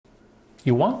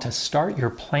You want to start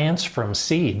your plants from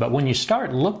seed, but when you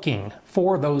start looking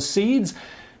for those seeds,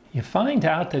 you find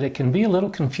out that it can be a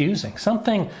little confusing.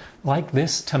 Something like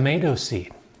this tomato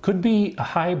seed could be a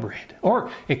hybrid, or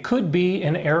it could be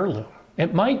an heirloom.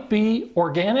 It might be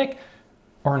organic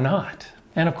or not.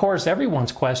 And of course,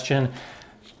 everyone's question,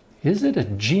 is it a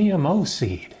GMO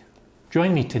seed?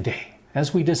 Join me today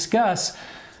as we discuss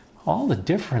all the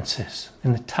differences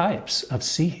in the types of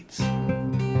seeds.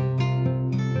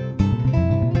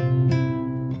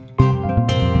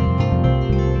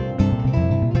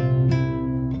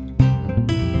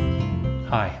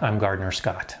 Hi, I'm Gardener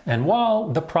Scott, and while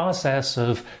the process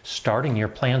of starting your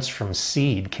plants from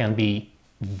seed can be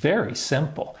very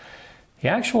simple, the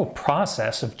actual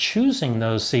process of choosing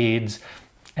those seeds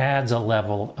adds a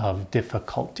level of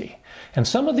difficulty. And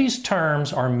some of these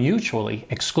terms are mutually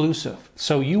exclusive,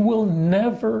 so you will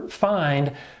never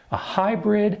find a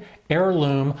hybrid,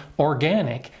 heirloom,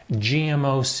 organic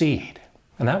GMO seed.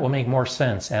 And that will make more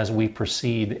sense as we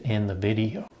proceed in the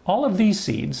video. All of these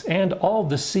seeds and all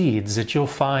the seeds that you'll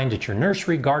find at your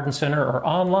nursery, garden center, or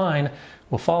online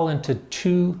will fall into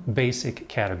two basic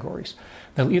categories.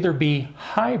 They'll either be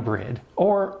hybrid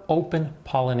or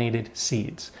open-pollinated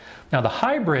seeds. Now, the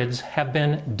hybrids have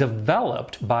been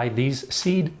developed by these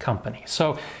seed companies.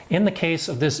 So in the case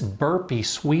of this Burpee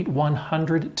Sweet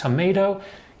 100 tomato,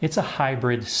 it's a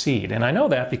hybrid seed. And I know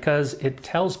that because it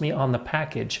tells me on the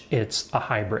package it's a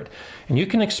hybrid. And you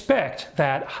can expect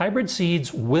that hybrid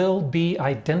seeds will be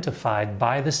identified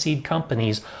by the seed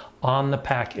companies on the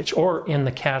package or in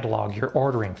the catalog you're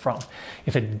ordering from.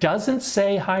 If it doesn't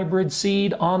say hybrid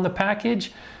seed on the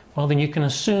package, well, then you can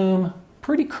assume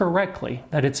pretty correctly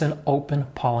that it's an open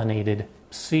pollinated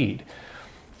seed.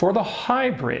 For the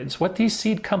hybrids, what these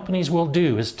seed companies will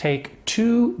do is take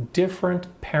two different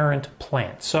parent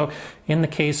plants. So in the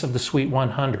case of the Sweet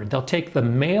 100, they'll take the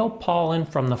male pollen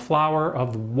from the flower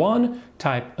of one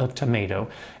type of tomato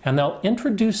and they'll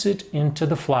introduce it into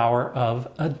the flower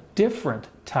of a different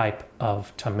type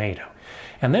of tomato.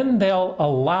 And then they'll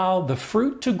allow the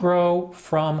fruit to grow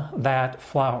from that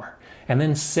flower and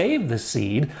then save the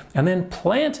seed and then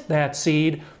plant that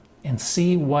seed and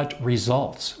see what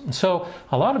results. And so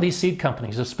a lot of these seed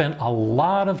companies have spent a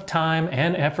lot of time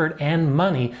and effort and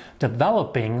money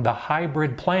developing the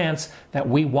hybrid plants that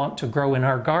we want to grow in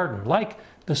our garden, like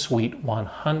the Sweet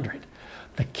 100.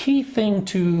 The key thing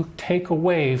to take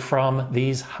away from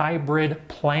these hybrid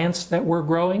plants that we're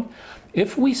growing,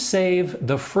 if we save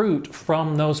the fruit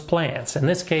from those plants, in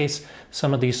this case,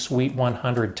 some of these Sweet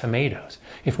 100 tomatoes,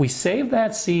 if we save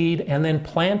that seed and then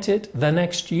plant it the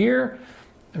next year,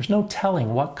 there's no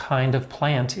telling what kind of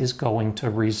plant is going to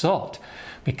result.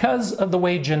 Because of the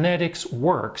way genetics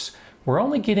works, we're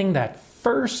only getting that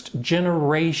first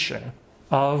generation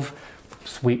of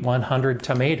Sweet 100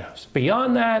 tomatoes.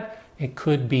 Beyond that, it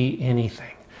could be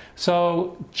anything.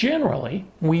 So generally,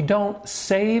 we don't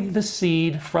save the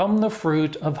seed from the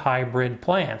fruit of hybrid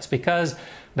plants because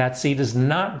that seed is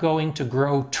not going to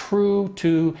grow true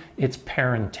to its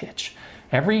parentage.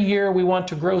 Every year we want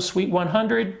to grow Sweet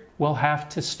 100, we'll have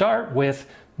to start with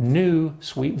new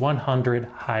Sweet 100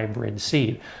 hybrid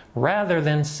seed rather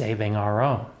than saving our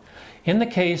own. In the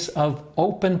case of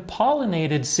open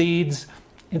pollinated seeds,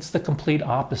 it's the complete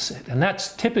opposite. And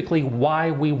that's typically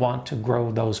why we want to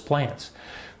grow those plants.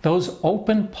 Those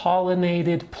open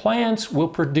pollinated plants will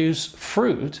produce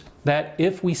fruit that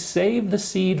if we save the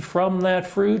seed from that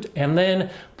fruit and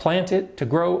then plant it to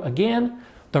grow again,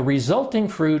 the resulting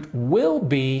fruit will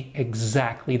be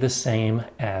exactly the same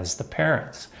as the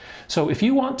parents. So if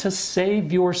you want to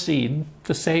save your seed,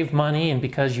 to save money and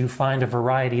because you find a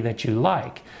variety that you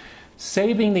like,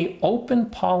 saving the open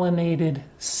pollinated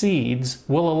seeds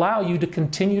will allow you to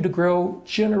continue to grow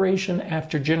generation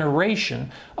after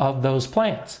generation of those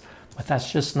plants. But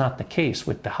that's just not the case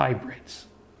with the hybrids.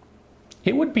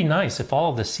 It would be nice if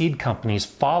all the seed companies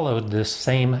followed this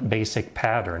same basic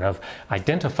pattern of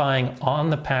identifying on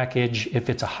the package if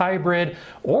it's a hybrid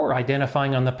or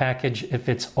identifying on the package if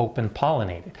it's open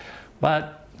pollinated.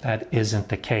 But that isn't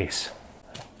the case.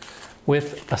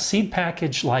 With a seed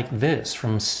package like this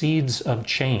from Seeds of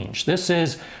Change, this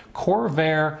is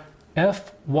Corvair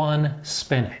F1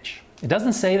 spinach. It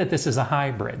doesn't say that this is a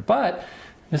hybrid, but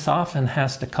this often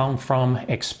has to come from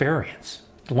experience.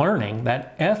 Learning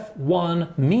that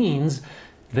F1 means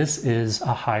this is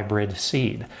a hybrid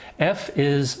seed. F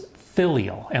is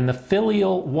filial. And the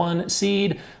filial one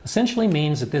seed essentially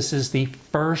means that this is the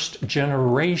first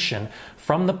generation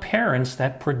from the parents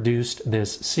that produced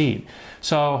this seed.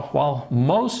 So while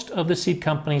most of the seed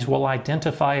companies will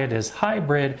identify it as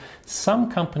hybrid,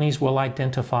 some companies will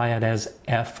identify it as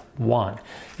F1.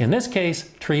 In this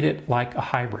case, treat it like a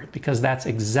hybrid because that's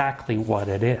exactly what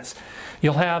it is.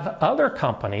 You'll have other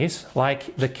companies,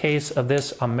 like the case of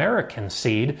this American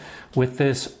seed with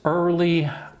this early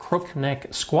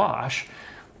crookneck squash,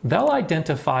 they'll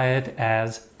identify it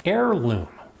as heirloom.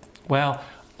 Well,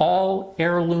 all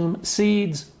heirloom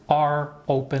seeds are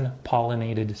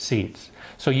open-pollinated seeds.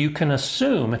 So you can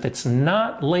assume if it's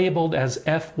not labeled as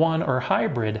F1 or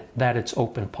hybrid that it's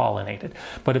open-pollinated.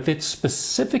 But if it's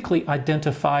specifically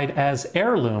identified as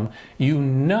heirloom, you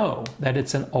know that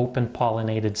it's an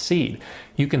open-pollinated seed.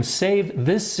 You can save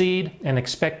this seed and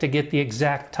expect to get the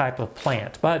exact type of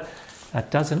plant, but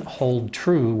that doesn't hold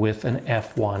true with an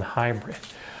F1 hybrid.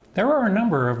 There are a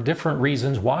number of different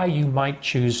reasons why you might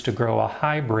choose to grow a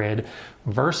hybrid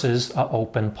versus an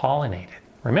open-pollinated.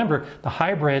 Remember, the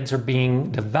hybrids are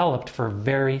being developed for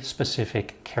very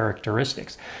specific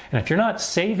characteristics. And if you're not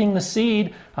saving the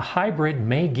seed, a hybrid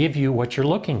may give you what you're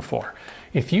looking for.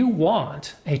 If you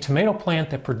want a tomato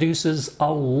plant that produces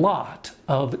a lot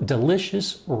of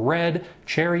delicious red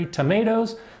cherry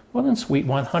tomatoes, well then Sweet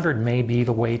 100 may be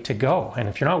the way to go. And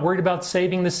if you're not worried about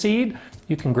saving the seed,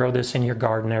 you can grow this in your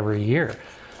garden every year.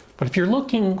 But if you're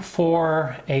looking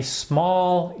for a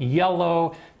small,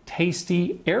 yellow,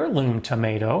 tasty heirloom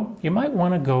tomato, you might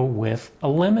want to go with a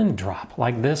lemon drop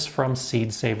like this from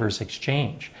Seed Savers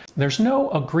Exchange. There's no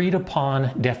agreed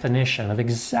upon definition of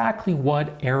exactly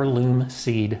what heirloom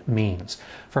seed means.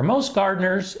 For most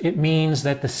gardeners, it means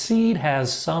that the seed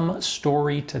has some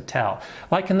story to tell,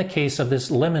 like in the case of this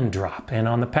lemon drop. And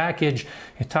on the package,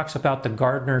 it talks about the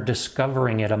gardener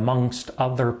discovering it amongst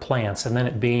other plants and then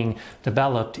it being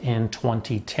developed in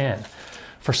 2010.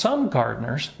 For some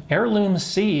gardeners, heirloom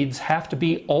seeds have to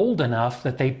be old enough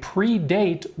that they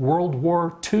predate World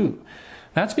War II.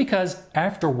 That's because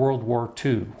after World War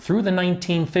II, through the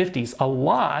 1950s, a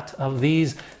lot of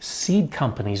these seed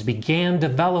companies began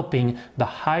developing the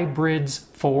hybrids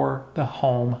for the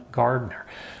home gardener.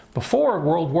 Before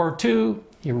World War II,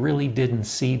 you really didn't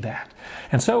see that.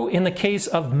 And so in the case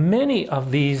of many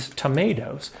of these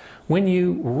tomatoes, when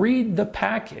you read the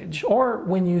package or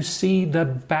when you see the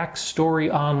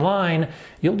backstory online,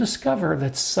 you'll discover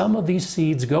that some of these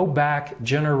seeds go back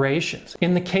generations.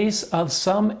 In the case of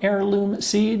some heirloom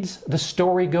seeds, the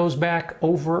story goes back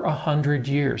over 100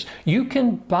 years. You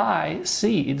can buy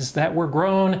seeds that were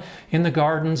grown in the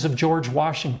gardens of George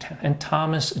Washington and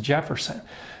Thomas Jefferson.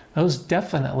 Those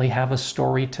definitely have a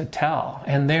story to tell,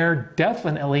 and they're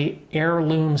definitely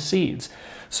heirloom seeds.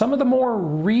 Some of the more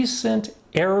recent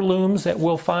heirlooms that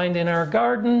we'll find in our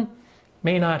garden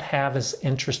may not have as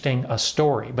interesting a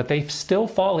story, but they still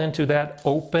fall into that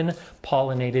open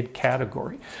pollinated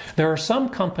category. There are some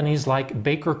companies like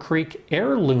Baker Creek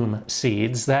Heirloom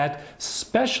Seeds that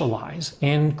specialize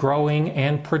in growing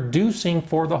and producing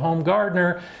for the home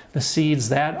gardener the seeds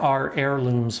that are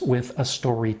heirlooms with a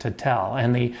story to tell.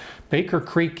 And the Baker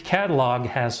Creek catalog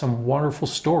has some wonderful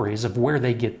stories of where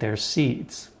they get their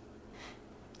seeds.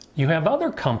 You have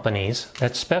other companies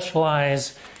that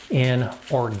specialize in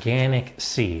organic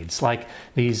seeds, like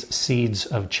these Seeds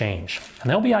of Change. And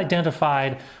they'll be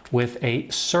identified with a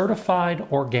certified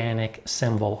organic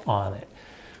symbol on it.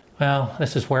 Well,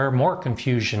 this is where more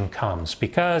confusion comes,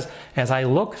 because as I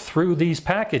look through these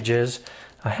packages,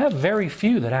 I have very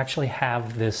few that actually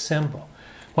have this symbol.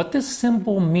 What this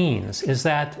symbol means is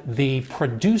that the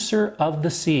producer of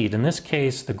the seed, in this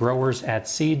case the growers at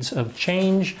Seeds of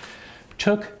Change,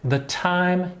 took the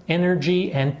time,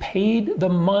 energy, and paid the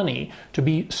money to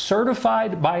be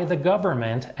certified by the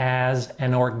government as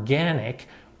an organic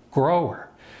grower.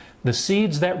 The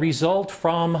seeds that result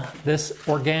from this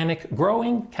organic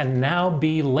growing can now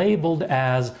be labeled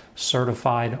as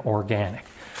certified organic.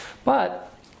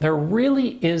 But there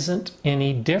really isn't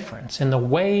any difference in the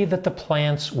way that the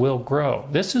plants will grow.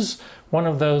 This is one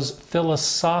of those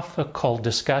philosophical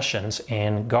discussions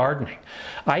in gardening.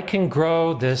 I can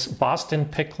grow this Boston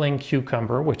pickling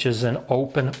cucumber, which is an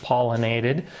open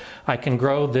pollinated. I can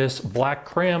grow this black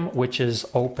krim, which is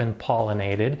open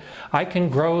pollinated. I can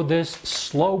grow this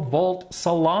slow bolt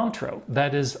cilantro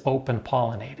that is open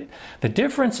pollinated. The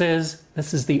difference is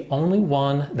this is the only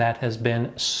one that has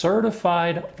been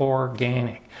certified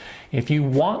organic. If you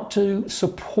want to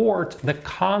support the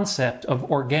concept of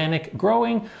organic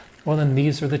growing, well then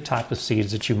these are the type of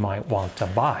seeds that you might want to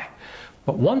buy.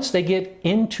 But once they get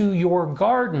into your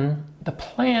garden, the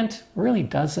plant really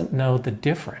doesn't know the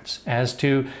difference as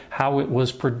to how it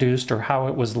was produced or how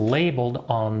it was labeled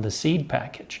on the seed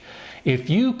package. If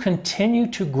you continue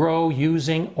to grow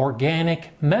using organic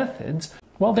methods,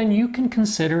 well, then you can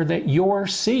consider that your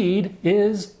seed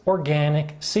is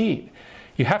organic seed.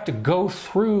 You have to go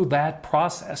through that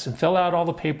process and fill out all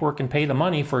the paperwork and pay the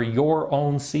money for your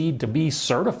own seed to be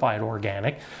certified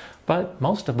organic. But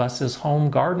most of us as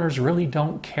home gardeners really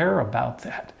don't care about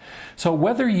that. So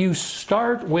whether you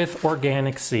start with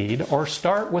organic seed or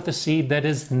start with a seed that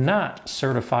is not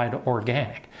certified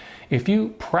organic, if you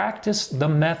practice the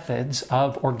methods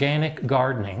of organic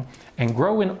gardening and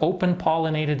grow an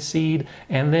open-pollinated seed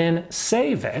and then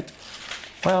save it,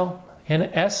 well, in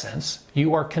essence,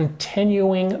 you are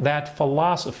continuing that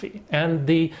philosophy and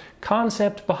the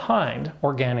concept behind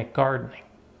organic gardening.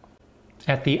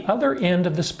 At the other end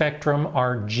of the spectrum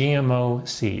are GMO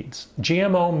seeds.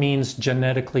 GMO means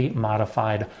genetically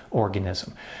modified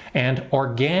organism. And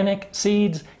organic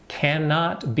seeds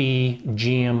cannot be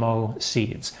GMO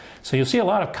seeds. So you'll see a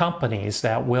lot of companies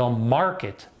that will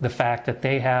market the fact that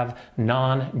they have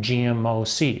non-GMO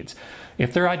seeds.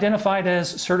 If they're identified as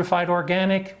certified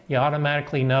organic, you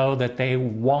automatically know that they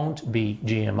won't be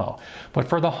GMO. But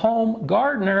for the home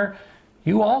gardener,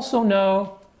 you also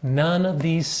know none of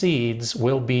these seeds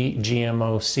will be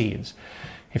GMO seeds.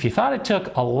 If you thought it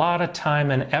took a lot of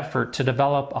time and effort to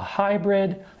develop a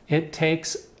hybrid, it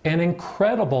takes an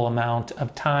incredible amount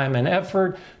of time and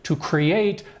effort to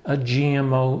create a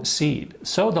GMO seed.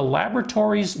 So the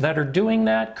laboratories that are doing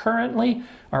that currently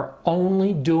are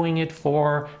only doing it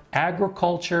for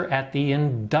agriculture at the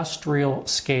industrial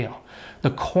scale.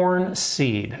 The corn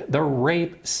seed, the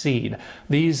rape seed,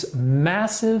 these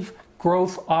massive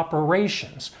growth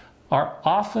operations are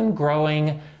often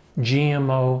growing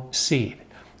GMO seed.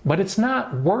 But it's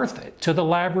not worth it to the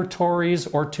laboratories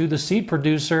or to the seed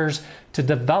producers to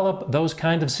develop those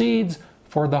kind of seeds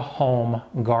for the home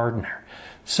gardener.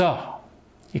 So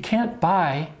you can't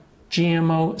buy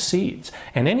GMO seeds.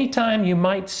 And anytime you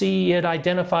might see it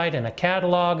identified in a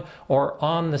catalog or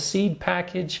on the seed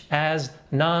package as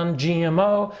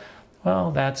non-GMO,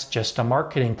 well, that's just a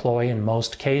marketing ploy in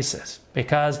most cases,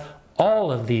 because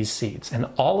all of these seeds and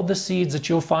all of the seeds that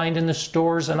you'll find in the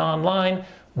stores and online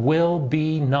will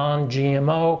be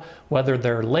non-GMO, whether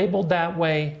they're labeled that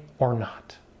way or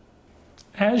not.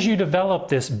 As you develop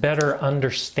this better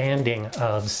understanding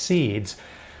of seeds,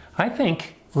 I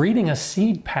think reading a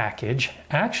seed package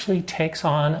actually takes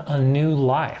on a new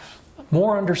life,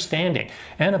 more understanding,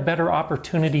 and a better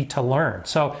opportunity to learn.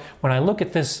 So when I look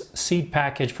at this seed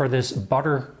package for this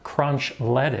Butter Crunch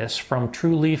lettuce from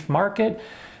True Leaf Market,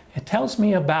 it tells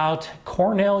me about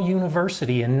Cornell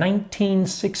University in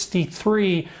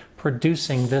 1963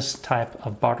 producing this type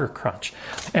of butter crunch.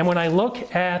 And when I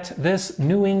look at this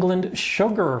New England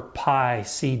sugar pie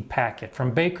seed packet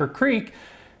from Baker Creek, it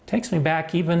takes me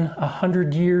back even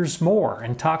 100 years more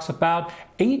and talks about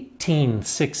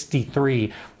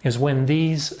 1863 is when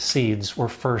these seeds were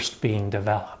first being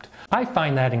developed. I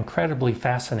find that incredibly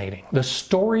fascinating. The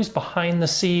stories behind the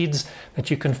seeds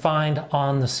that you can find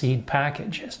on the seed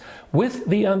packages, with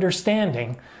the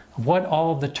understanding of what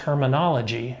all of the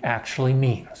terminology actually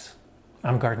means.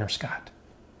 I'm Gardener Scott.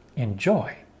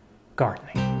 Enjoy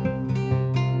gardening.